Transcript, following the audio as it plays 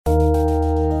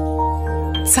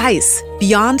Zeiss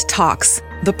Beyond Talks,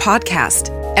 the podcast,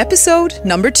 episode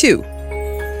number 2,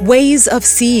 Ways of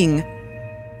Seeing.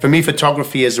 For me,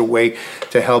 photography is a way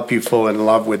to help you fall in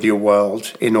love with your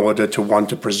world in order to want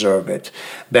to preserve it,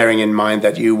 bearing in mind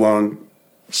that you won't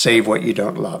save what you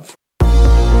don't love.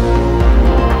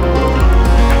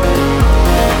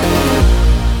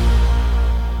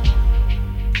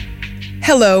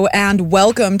 Hello and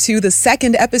welcome to the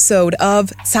second episode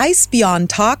of Zeiss Beyond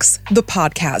Talks, the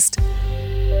podcast.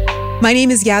 My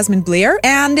name is Yasmin Blair,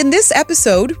 and in this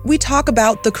episode, we talk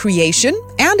about the creation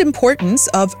and importance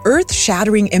of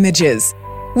earth-shattering images.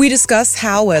 We discuss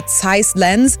how a Zeiss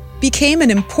lens became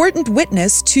an important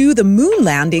witness to the moon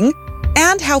landing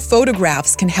and how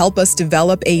photographs can help us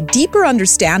develop a deeper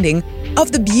understanding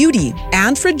of the beauty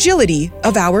and fragility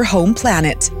of our home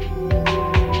planet.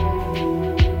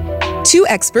 Two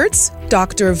experts,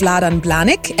 Dr. Vladan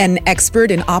Blanik, an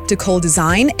expert in optical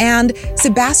design, and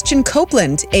Sebastian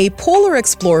Copeland, a polar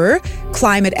explorer,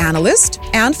 climate analyst,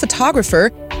 and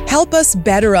photographer, help us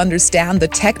better understand the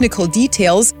technical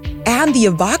details and the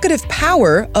evocative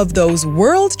power of those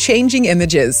world-changing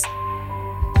images.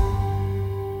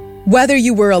 Whether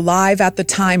you were alive at the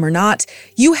time or not,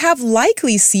 you have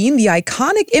likely seen the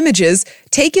iconic images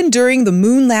taken during the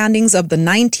moon landings of the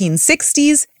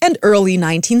 1960s and early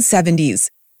 1970s.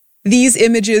 These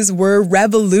images were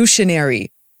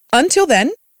revolutionary. Until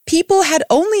then, people had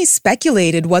only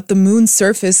speculated what the moon's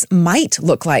surface might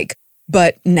look like.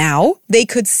 But now they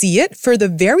could see it for the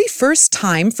very first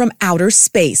time from outer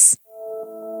space.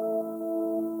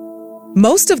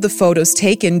 Most of the photos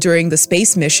taken during the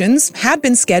space missions had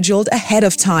been scheduled ahead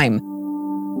of time.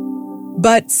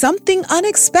 But something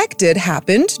unexpected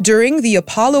happened during the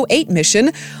Apollo 8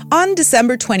 mission on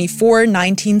December 24,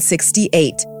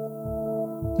 1968.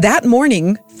 That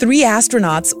morning, 3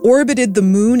 astronauts orbited the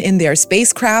moon in their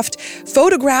spacecraft,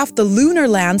 photographed the lunar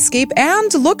landscape,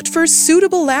 and looked for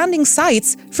suitable landing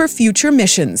sites for future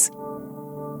missions.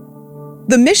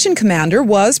 The mission commander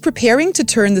was preparing to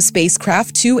turn the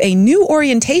spacecraft to a new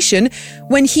orientation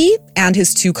when he and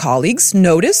his 2 colleagues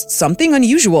noticed something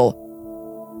unusual.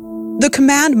 The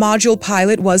command module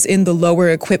pilot was in the lower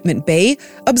equipment bay,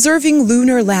 observing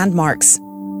lunar landmarks.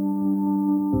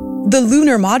 The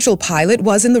lunar module pilot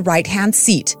was in the right-hand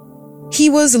seat. He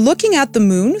was looking at the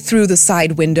moon through the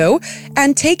side window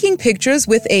and taking pictures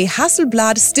with a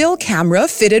Hasselblad still camera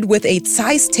fitted with a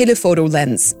Zeiss telephoto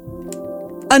lens.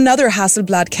 Another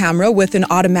Hasselblad camera with an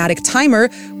automatic timer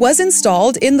was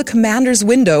installed in the commander's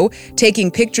window, taking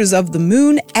pictures of the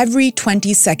moon every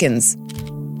 20 seconds.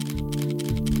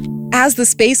 As the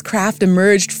spacecraft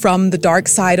emerged from the dark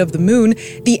side of the moon,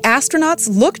 the astronauts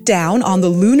looked down on the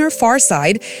lunar far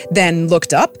side, then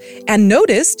looked up and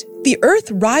noticed the Earth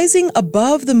rising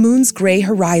above the moon's gray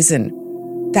horizon.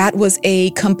 That was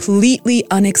a completely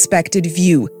unexpected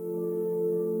view.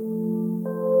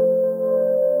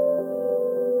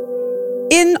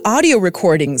 In audio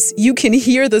recordings, you can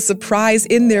hear the surprise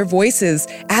in their voices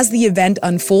as the event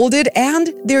unfolded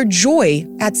and their joy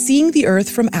at seeing the Earth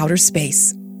from outer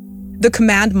space. The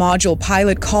command module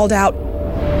pilot called out,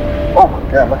 "Oh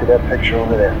my God, look at that picture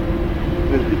over there.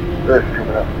 There's the Earth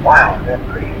coming up. Wow, that's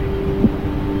pretty.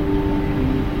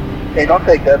 Hey, don't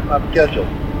take that, it's not scheduled."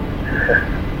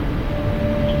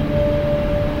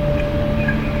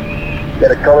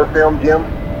 Got a color film, Jim?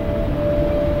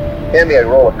 Hand me a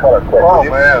roll of color quick. Oh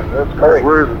man, that's great.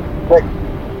 Where is it? Quick.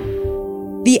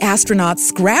 The astronauts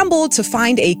scrambled to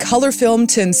find a color film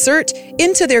to insert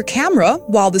into their camera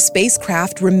while the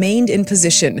spacecraft remained in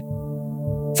position.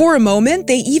 For a moment,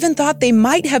 they even thought they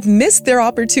might have missed their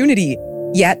opportunity.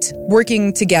 Yet,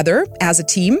 working together as a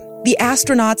team, the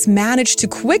astronauts managed to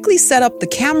quickly set up the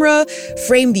camera,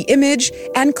 frame the image,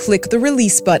 and click the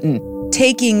release button,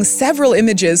 taking several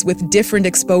images with different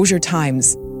exposure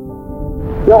times.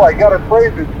 Bill, I got it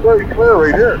framed. It's very clear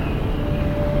right here.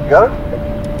 Got it?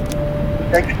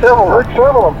 Take several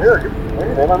of them. Here,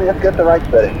 let me just get the right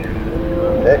setting.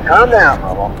 Hey, calm down,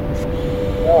 Mama.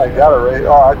 Oh, I got it right.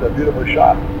 Oh, that's a beautiful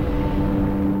shot.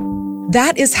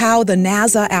 That is how the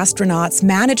NASA astronauts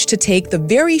managed to take the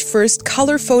very first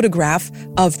color photograph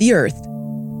of the Earth.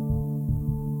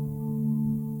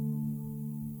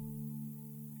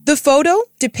 The photo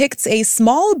depicts a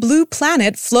small blue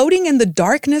planet floating in the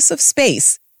darkness of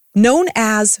space. Known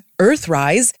as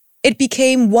Earthrise, it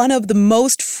became one of the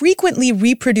most frequently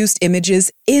reproduced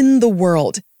images in the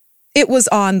world. It was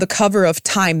on the cover of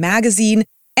Time magazine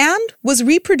and was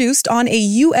reproduced on a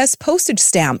U.S. postage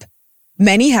stamp.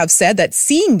 Many have said that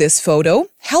seeing this photo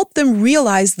helped them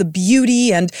realize the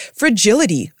beauty and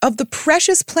fragility of the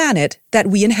precious planet that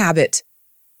we inhabit.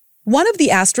 One of the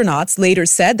astronauts later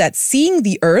said that seeing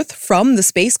the Earth from the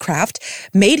spacecraft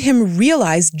made him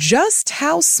realize just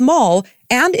how small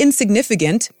and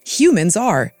insignificant humans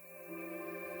are.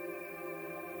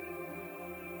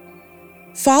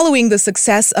 Following the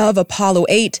success of Apollo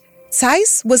 8,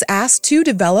 Zeiss was asked to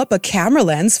develop a camera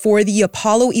lens for the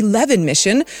Apollo 11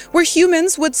 mission, where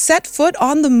humans would set foot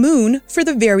on the moon for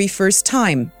the very first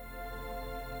time.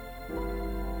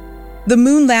 The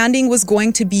moon landing was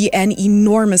going to be an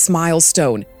enormous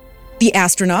milestone. The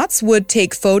astronauts would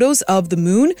take photos of the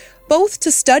moon, both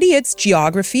to study its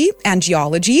geography and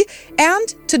geology, and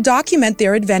to document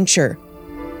their adventure.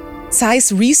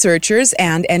 Zeiss researchers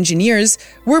and engineers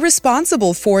were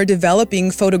responsible for developing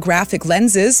photographic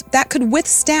lenses that could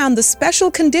withstand the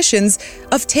special conditions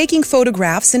of taking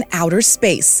photographs in outer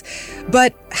space.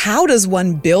 But how does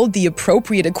one build the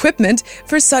appropriate equipment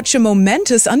for such a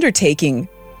momentous undertaking?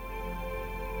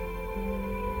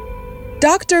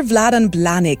 Dr. Vladan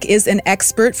Blanik is an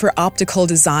expert for optical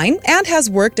design and has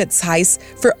worked at Zeiss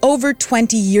for over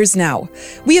 20 years now.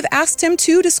 We have asked him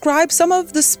to describe some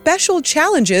of the special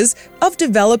challenges of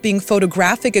developing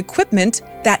photographic equipment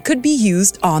that could be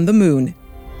used on the moon.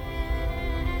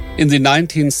 In the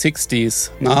 1960s,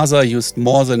 NASA used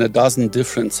more than a dozen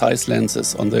different Zeiss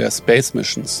lenses on their space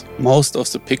missions. Most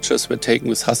of the pictures were taken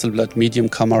with Hasselblad medium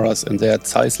cameras and their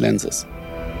Zeiss lenses.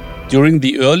 During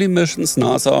the early missions,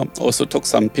 NASA also took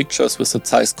some pictures with the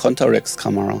Zeiss Contarex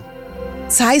camera.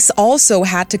 Zeiss also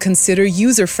had to consider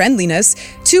user-friendliness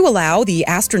to allow the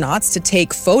astronauts to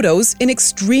take photos in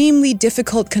extremely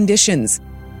difficult conditions.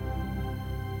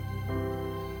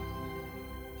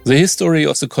 The history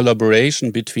of the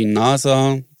collaboration between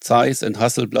NASA, Zeiss and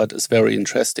Hasselblad is very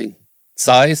interesting.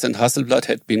 Zeiss and Hasselblad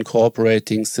had been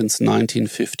cooperating since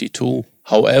 1952.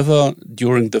 However,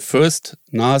 during the first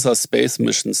NASA space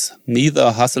missions,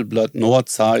 neither Hasselblad nor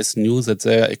Zeiss knew that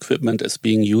their equipment is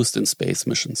being used in space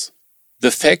missions.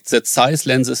 The fact that Zeiss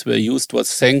lenses were used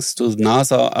was thanks to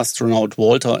NASA astronaut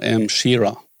Walter M.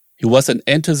 Schirra. He was an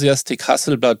enthusiastic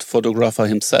Hasselblad photographer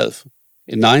himself.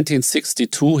 In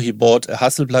 1962, he bought a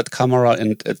Hasselblad camera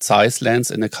and a Zeiss lens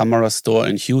in a camera store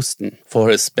in Houston for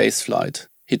his spaceflight.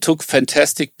 He took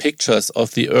fantastic pictures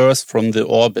of the Earth from the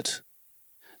orbit.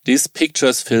 These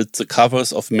pictures filled the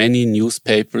covers of many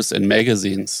newspapers and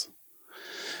magazines.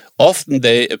 Often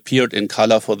they appeared in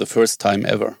color for the first time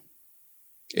ever.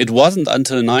 It wasn't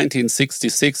until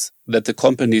 1966 that the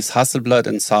companies Hasselblad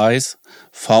and Zeiss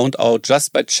found out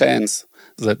just by chance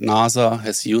that NASA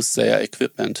has used their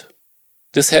equipment.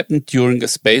 This happened during a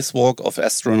spacewalk of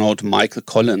astronaut Michael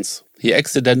Collins. He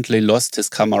accidentally lost his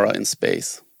camera in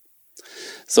space.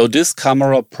 So this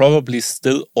camera probably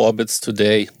still orbits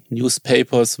today.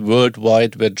 Newspapers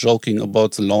worldwide were joking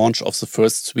about the launch of the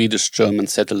first Swedish-German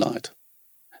satellite.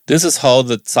 This is how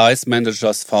the Zeiss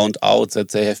managers found out that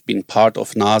they have been part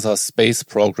of NASA's space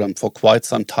program for quite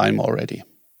some time already.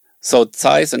 So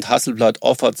Zeiss and Hasselblad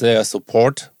offered their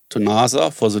support to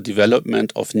NASA for the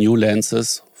development of new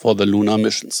lenses for the lunar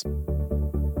missions.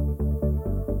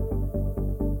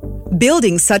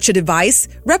 Building such a device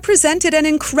represented an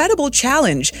incredible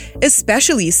challenge,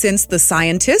 especially since the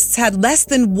scientists had less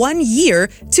than 1 year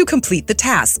to complete the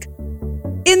task.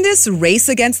 In this race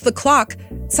against the clock,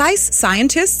 Zeiss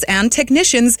scientists and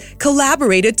technicians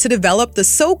collaborated to develop the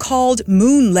so-called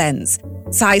moon lens,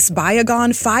 Zeiss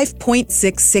Biogon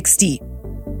 5.660.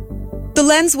 The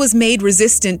lens was made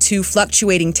resistant to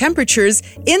fluctuating temperatures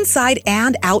inside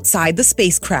and outside the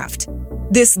spacecraft.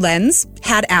 This lens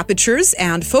had apertures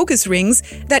and focus rings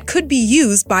that could be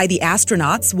used by the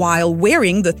astronauts while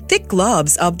wearing the thick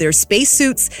gloves of their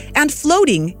spacesuits and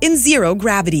floating in zero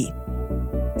gravity.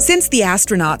 Since the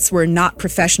astronauts were not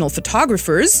professional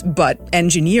photographers, but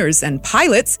engineers and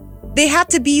pilots, they had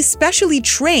to be specially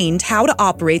trained how to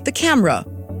operate the camera.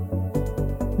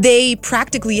 They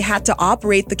practically had to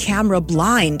operate the camera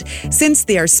blind, since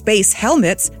their space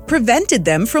helmets prevented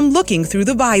them from looking through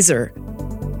the visor.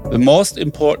 The most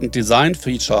important design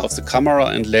feature of the camera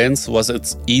and lens was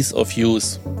its ease of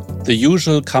use. The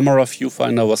usual camera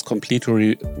viewfinder was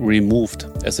completely removed,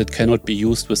 as it cannot be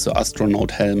used with the astronaut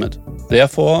helmet.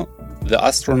 Therefore, the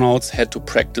astronauts had to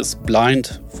practice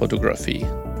blind photography,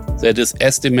 that is,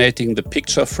 estimating the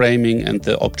picture framing and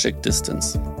the object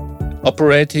distance.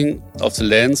 Operating of the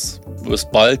lens with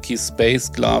bulky space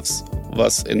gloves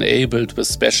was enabled with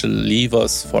special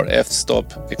levers for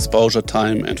f-stop, exposure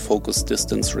time and focus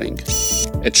distance ring.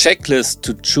 A checklist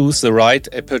to choose the right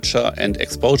aperture and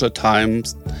exposure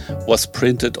times was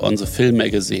printed on the film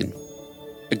magazine.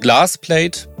 A glass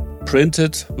plate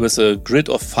printed with a grid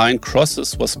of fine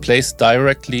crosses was placed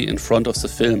directly in front of the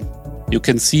film. You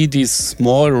can see these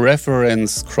small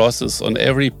reference crosses on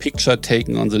every picture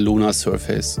taken on the lunar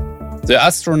surface. The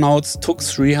astronauts took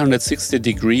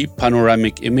 360-degree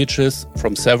panoramic images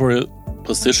from several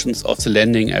positions of the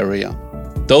landing area.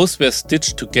 Those were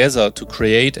stitched together to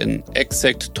create an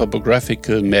exact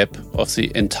topographical map of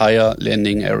the entire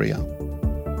landing area.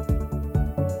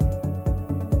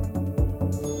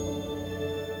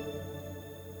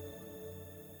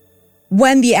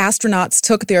 When the astronauts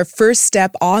took their first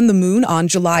step on the moon on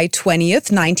July 20th,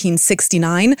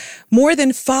 1969, more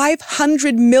than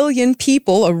 500 million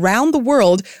people around the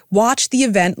world watched the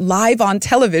event live on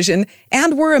television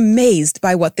and were amazed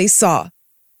by what they saw.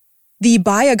 The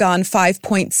Biagon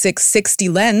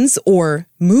 5.660 lens, or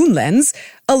moon lens,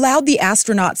 allowed the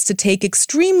astronauts to take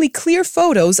extremely clear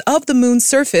photos of the moon's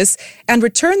surface and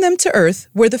return them to Earth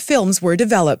where the films were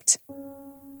developed.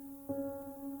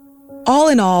 All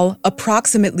in all,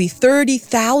 approximately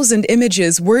 30,000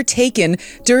 images were taken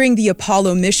during the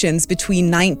Apollo missions between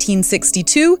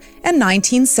 1962 and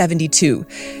 1972.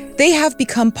 They have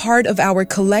become part of our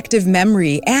collective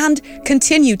memory and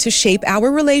continue to shape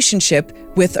our relationship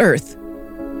with Earth.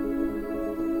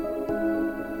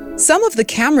 Some of the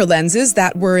camera lenses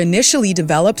that were initially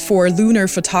developed for lunar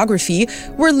photography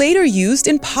were later used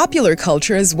in popular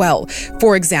culture as well.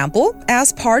 For example,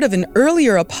 as part of an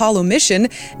earlier Apollo mission,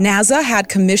 NASA had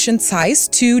commissioned Zeiss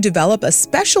to develop a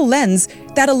special lens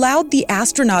that allowed the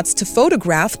astronauts to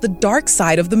photograph the dark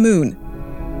side of the moon.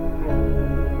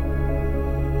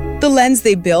 The lens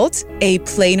they built, a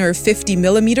planar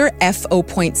 50mm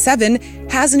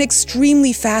f/0.7, has an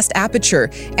extremely fast aperture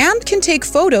and can take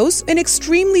photos in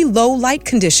extremely low light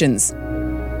conditions.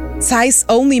 Zeiss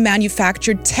only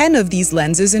manufactured 10 of these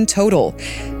lenses in total.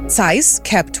 Zeiss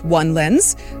kept one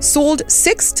lens, sold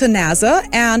 6 to NASA,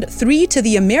 and 3 to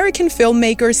the American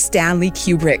filmmaker Stanley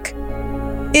Kubrick.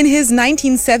 In his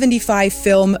 1975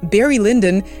 film Barry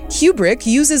Lyndon, Kubrick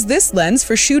uses this lens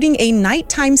for shooting a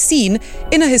nighttime scene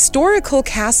in a historical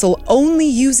castle only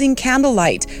using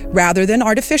candlelight rather than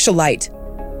artificial light.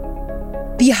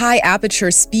 The high aperture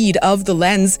speed of the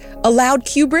lens allowed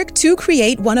Kubrick to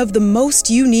create one of the most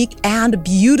unique and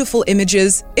beautiful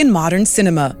images in modern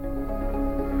cinema.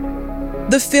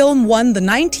 The film won the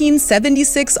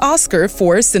 1976 Oscar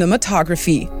for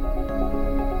cinematography.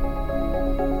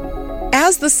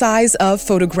 As the size of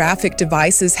photographic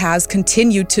devices has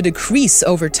continued to decrease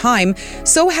over time,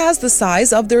 so has the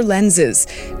size of their lenses.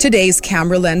 Today's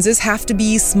camera lenses have to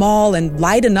be small and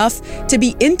light enough to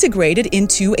be integrated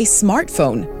into a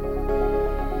smartphone.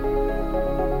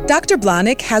 Dr.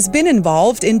 Blanik has been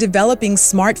involved in developing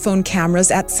smartphone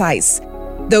cameras at Zeiss.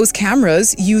 Those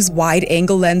cameras use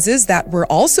wide-angle lenses that were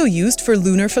also used for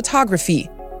lunar photography.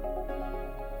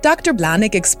 Dr.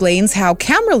 Blanik explains how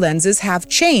camera lenses have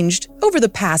changed over the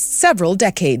past several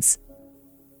decades.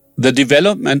 The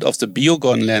development of the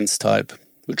Biagon lens type,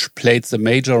 which played the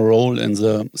major role in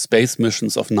the space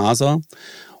missions of NASA,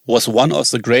 was one of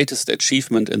the greatest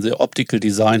achievements in the optical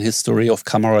design history of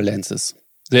camera lenses.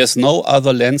 There is no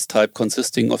other lens type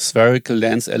consisting of spherical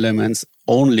lens elements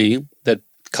only that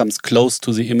comes close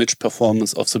to the image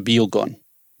performance of the Biagon.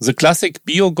 The classic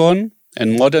Biagon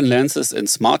and modern lenses in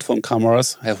smartphone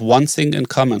cameras have one thing in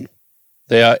common.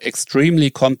 They are extremely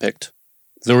compact.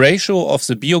 The ratio of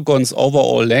the Biagon's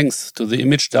overall length to the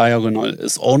image diagonal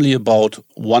is only about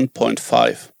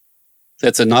 1.5.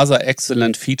 That's another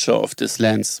excellent feature of this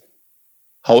lens.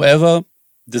 However,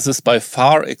 this is by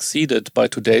far exceeded by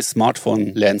today's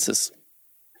smartphone lenses.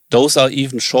 Those are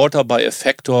even shorter by a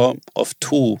factor of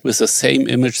 2 with the same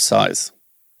image size.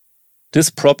 This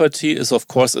property is of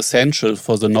course essential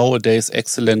for the nowadays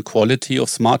excellent quality of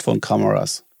smartphone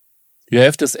cameras. You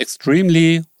have this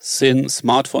extremely thin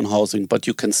smartphone housing, but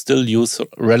you can still use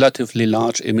relatively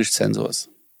large image sensors.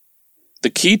 The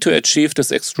key to achieve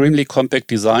these extremely compact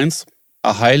designs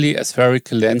are highly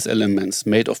aspherical lens elements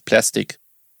made of plastic.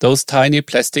 Those tiny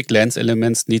plastic lens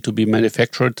elements need to be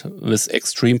manufactured with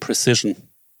extreme precision.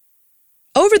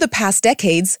 Over the past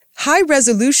decades,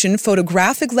 high-resolution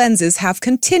photographic lenses have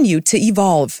continued to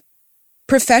evolve.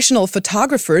 Professional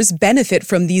photographers benefit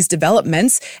from these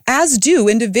developments, as do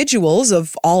individuals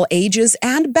of all ages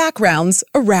and backgrounds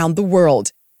around the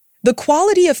world. The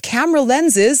quality of camera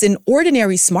lenses in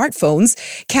ordinary smartphones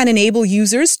can enable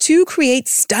users to create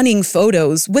stunning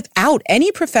photos without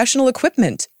any professional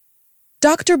equipment.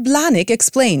 Dr. Blanik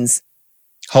explains.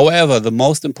 However, the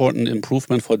most important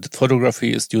improvement for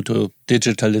photography is due to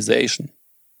digitalization.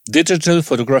 Digital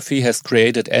photography has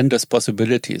created endless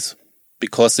possibilities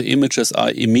because the images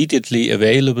are immediately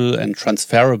available and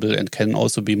transferable and can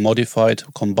also be modified,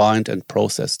 combined and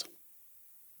processed.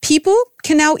 People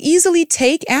can now easily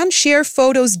take and share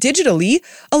photos digitally,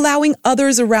 allowing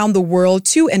others around the world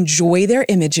to enjoy their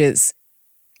images.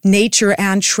 Nature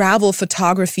and travel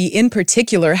photography in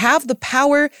particular have the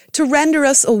power to render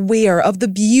us aware of the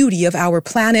beauty of our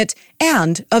planet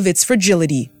and of its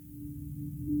fragility.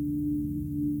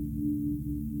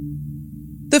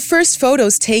 The first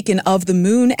photos taken of the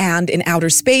moon and in outer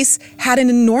space had an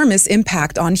enormous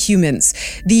impact on humans.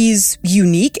 These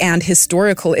unique and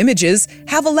historical images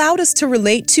have allowed us to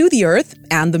relate to the Earth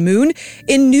and the moon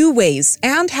in new ways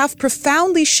and have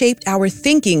profoundly shaped our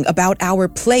thinking about our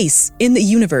place in the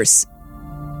universe.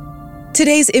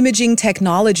 Today's imaging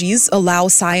technologies allow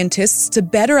scientists to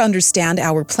better understand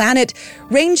our planet,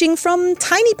 ranging from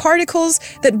tiny particles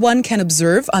that one can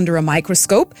observe under a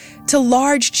microscope to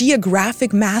large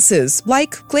geographic masses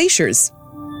like glaciers.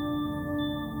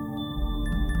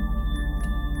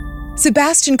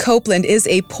 Sebastian Copeland is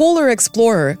a polar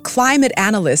explorer, climate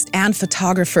analyst, and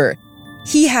photographer.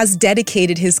 He has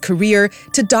dedicated his career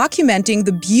to documenting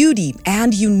the beauty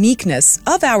and uniqueness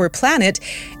of our planet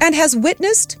and has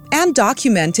witnessed and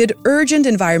documented urgent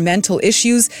environmental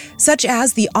issues such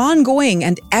as the ongoing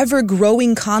and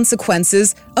ever-growing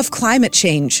consequences of climate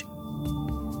change.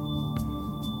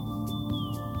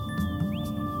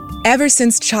 Ever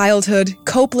since childhood,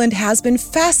 Copeland has been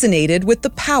fascinated with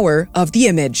the power of the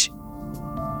image.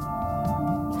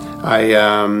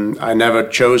 I never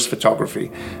chose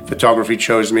photography. Photography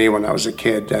chose me when I was a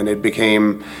kid, and it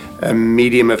became a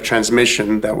medium of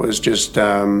transmission that was just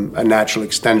a natural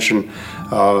extension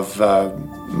of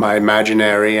my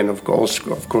imaginary and of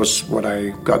course what I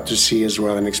got to see as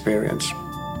well and experience.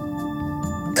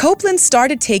 Copeland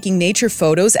started taking nature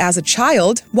photos as a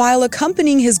child while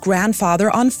accompanying his grandfather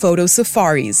on photo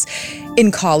safaris.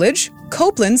 In college,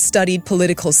 Copeland studied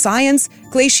political science,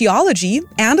 glaciology,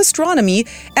 and astronomy,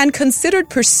 and considered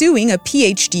pursuing a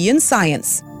PhD in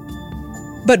science.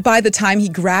 But by the time he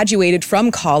graduated from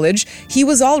college, he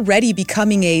was already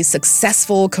becoming a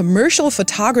successful commercial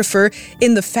photographer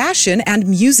in the fashion and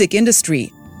music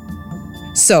industry.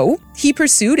 So, he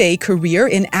pursued a career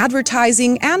in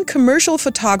advertising and commercial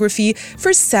photography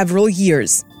for several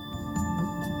years.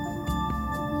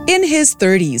 In his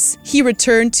 30s, he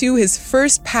returned to his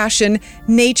first passion,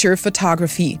 nature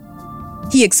photography.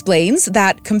 He explains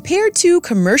that compared to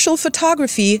commercial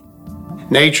photography,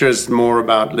 nature is more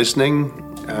about listening,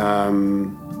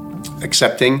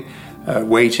 accepting,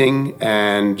 waiting,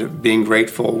 and being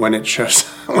grateful when it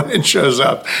shows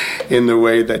up in the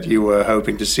way that you were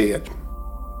hoping to see it.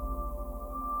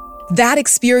 That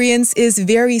experience is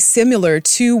very similar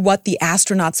to what the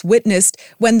astronauts witnessed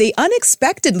when they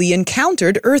unexpectedly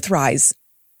encountered Earthrise.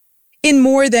 In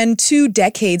more than 2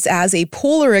 decades as a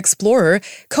polar explorer,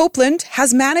 Copeland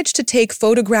has managed to take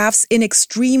photographs in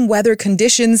extreme weather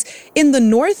conditions in the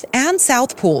North and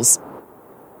South Poles.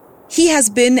 He has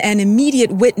been an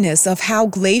immediate witness of how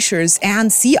glaciers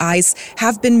and sea ice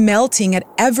have been melting at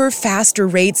ever faster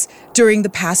rates during the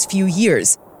past few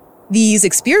years. These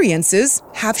experiences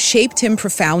have shaped him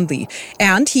profoundly,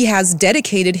 and he has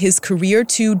dedicated his career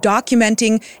to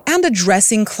documenting and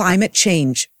addressing climate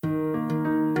change.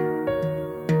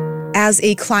 As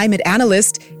a climate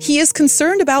analyst, he is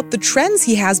concerned about the trends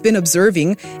he has been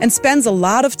observing and spends a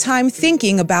lot of time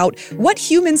thinking about what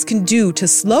humans can do to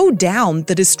slow down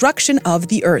the destruction of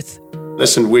the Earth.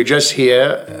 Listen, we're just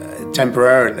here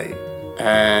temporarily,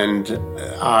 and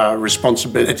our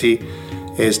responsibility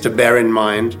is to bear in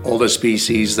mind all the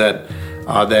species that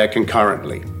are there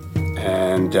concurrently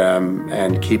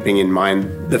and keeping in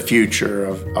mind the future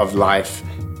of life.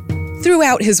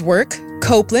 Throughout his work,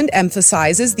 Copeland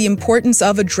emphasizes the importance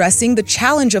of addressing the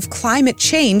challenge of climate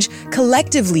change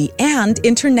collectively and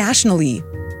internationally.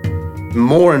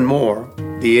 More and more,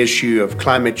 the issue of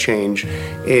climate change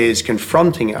is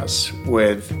confronting us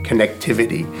with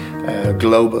connectivity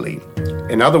globally.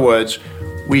 In other words,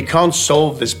 we can't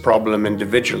solve this problem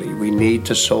individually. We need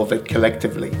to solve it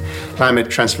collectively. Climate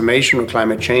transformation or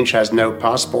climate change has no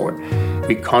passport.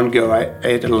 We can't go at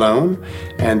it alone,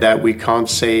 and that we can't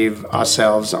save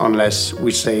ourselves unless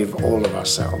we save all of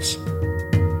ourselves.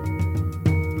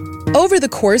 Over the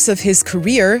course of his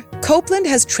career, Copeland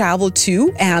has traveled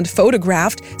to and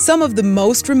photographed some of the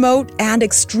most remote and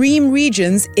extreme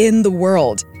regions in the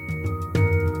world.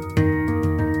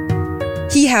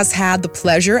 He has had the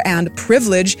pleasure and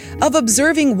privilege of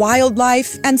observing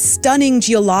wildlife and stunning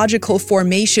geological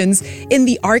formations in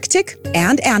the Arctic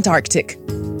and Antarctic.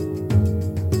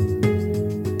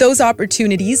 Those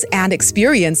opportunities and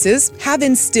experiences have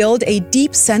instilled a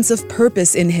deep sense of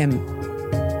purpose in him.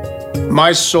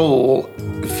 My soul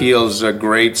feels a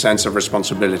great sense of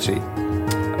responsibility.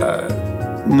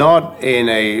 not in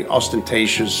a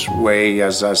ostentatious way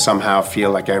as I somehow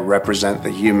feel like I represent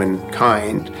the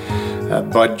humankind,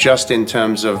 but just in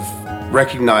terms of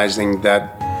recognizing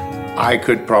that I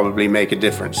could probably make a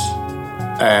difference.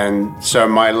 And so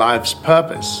my life's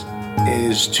purpose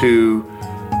is to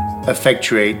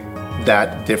effectuate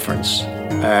that difference.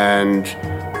 And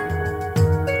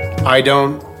I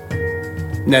don't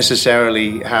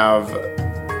necessarily have,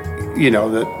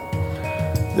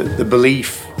 the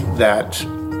belief that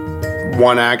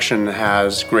one action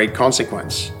has great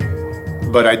consequence.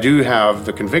 But I do have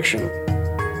the conviction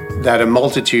that a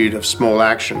multitude of small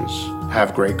actions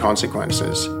have great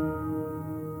consequences.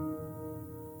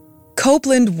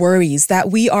 Copeland worries that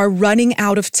we are running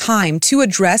out of time to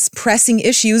address pressing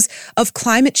issues of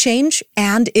climate change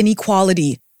and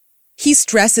inequality. He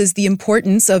stresses the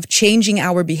importance of changing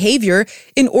our behavior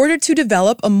in order to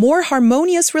develop a more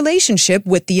harmonious relationship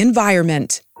with the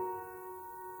environment.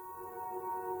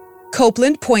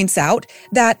 Copeland points out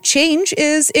that change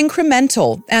is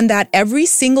incremental and that every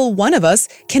single one of us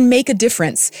can make a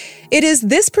difference. It is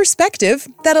this perspective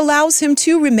that allows him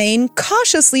to remain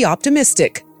cautiously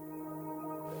optimistic.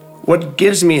 What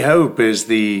gives me hope is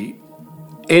the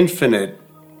infinite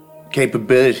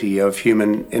capability of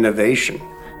human innovation.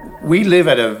 We live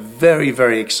at a very,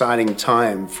 very exciting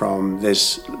time from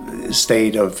this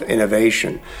state of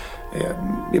innovation.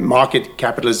 Market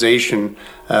capitalization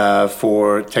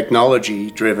for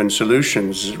technology-driven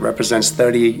solutions represents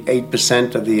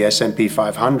 38% of the S&P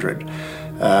 500.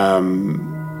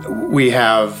 We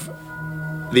have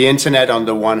the internet on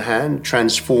the one hand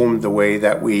transformed the way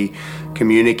that we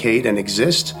communicate and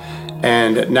exist,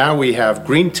 and now we have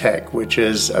green tech, which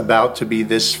is about to be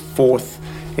this fourth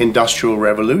industrial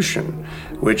revolution,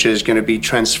 which is going to be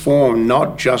transformed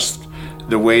not just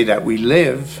the way that we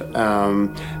live,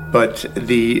 but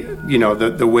the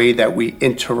way that we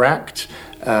interact,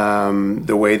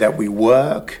 the way that we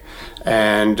work,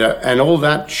 and all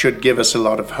that should give us a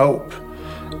lot of hope.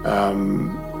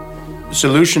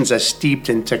 Solutions are steeped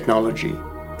in technology.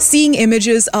 Seeing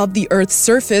images of the Earth's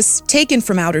surface taken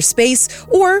from outer space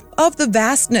or of the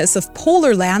vastness of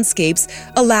polar landscapes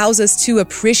allows us to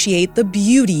appreciate the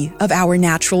beauty of our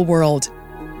natural world.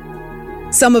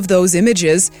 Some of those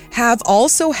images have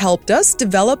also helped us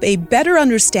develop a better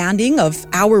understanding of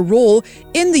our role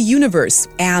in the universe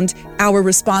and our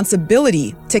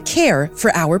responsibility to care for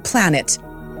our planet.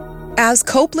 As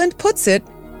Copeland puts it,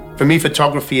 for me,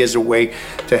 photography is a way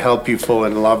to help you fall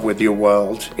in love with your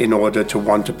world in order to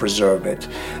want to preserve it,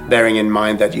 bearing in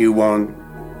mind that you won't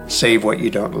save what you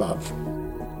don't love.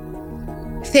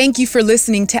 Thank you for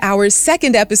listening to our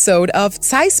second episode of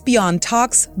Zeiss Beyond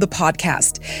Talks, the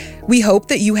podcast. We hope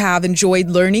that you have enjoyed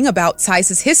learning about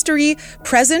Zeiss's history,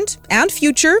 present and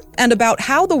future, and about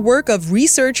how the work of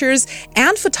researchers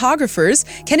and photographers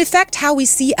can affect how we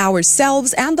see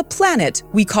ourselves and the planet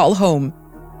we call home.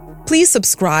 Please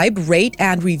subscribe, rate,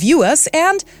 and review us,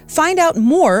 and find out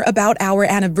more about our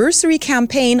anniversary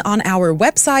campaign on our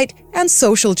website and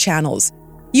social channels.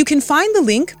 You can find the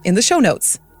link in the show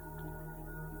notes.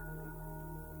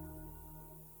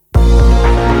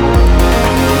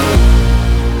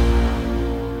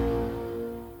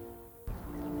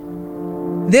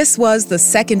 This was the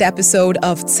second episode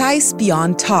of Zeiss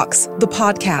Beyond Talks, the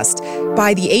podcast,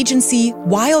 by the agency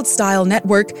Wild Style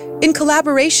Network in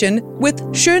collaboration with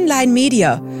Schönlein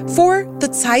Media for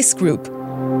the Zeiss Group.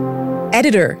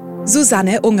 Editor,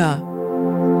 Susanne Unger.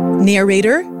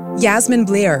 Narrator, Yasmin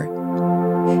Blair.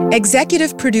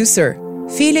 Executive Producer,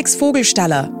 Felix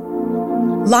Vogelstaller.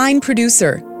 Line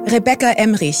Producer, Rebecca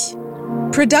Emrich.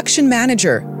 Production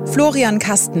Manager, Florian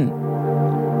Kasten.